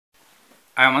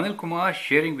I am Anil Kumar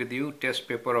sharing with you test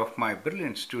paper of my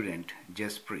brilliant student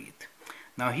Jaspreet.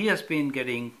 Now he has been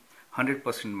getting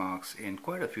 100% marks in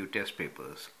quite a few test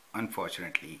papers.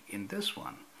 Unfortunately, in this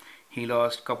one, he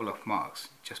lost couple of marks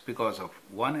just because of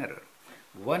one error.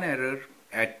 One error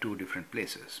at two different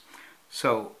places.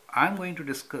 So I'm going to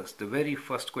discuss the very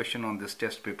first question on this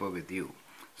test paper with you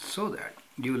so that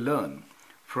you learn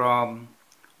from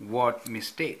what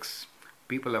mistakes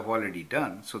people have already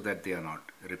done so that they are not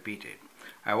repeated.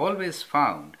 I've always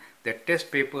found that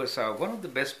test papers are one of the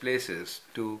best places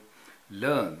to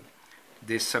learn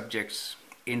this subject's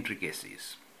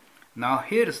intricacies. Now,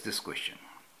 here is this question.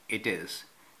 It is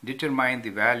determine the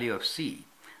value of c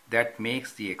that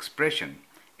makes the expression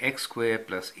x squared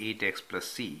plus 8x plus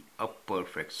c a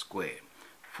perfect square.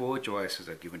 Four choices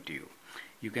are given to you.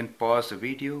 You can pause the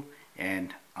video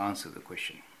and answer the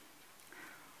question.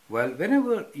 Well,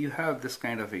 whenever you have this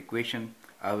kind of equation,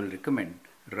 I will recommend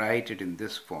write it in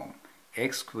this form.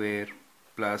 X squared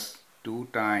plus 2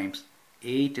 times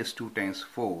 8 is 2 times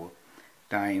 4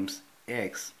 times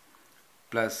x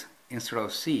plus, instead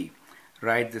of c,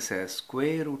 write this as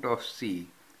square root of c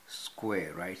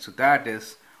square, right? So that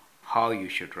is how you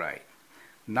should write.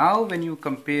 Now when you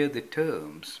compare the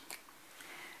terms,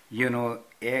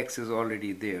 x is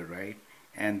already there, right?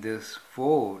 And this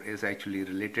 4 is actually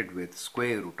related with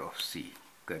square root of c,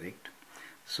 correct?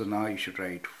 So now you should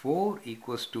write 4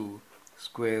 equals to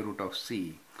square root of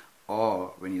c,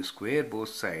 or when you square both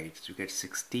sides you get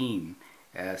 16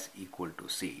 as equal to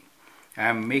c. I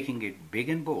am making it big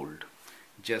and bold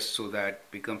just so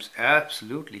that becomes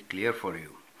absolutely clear for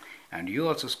you, and you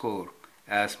also score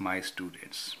as my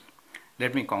students.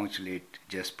 Let me congratulate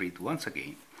Jaspreet once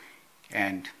again,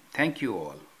 and thank you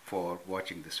all for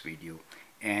watching this video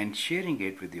and sharing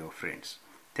it with your friends.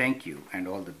 Thank you and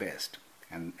all the best.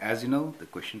 And as you know, the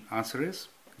question answer is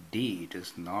D. It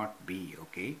is not B,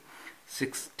 okay?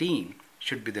 16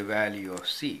 should be the value of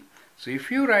C. So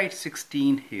if you write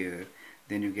 16 here,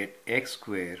 then you get x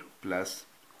squared plus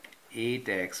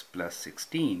 8x plus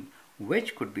 16,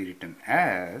 which could be written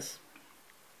as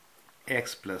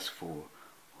x plus 4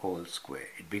 whole square.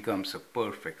 It becomes a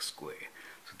perfect square.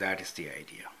 So that is the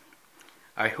idea.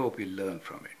 I hope you learn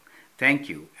from it. Thank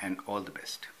you and all the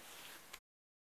best.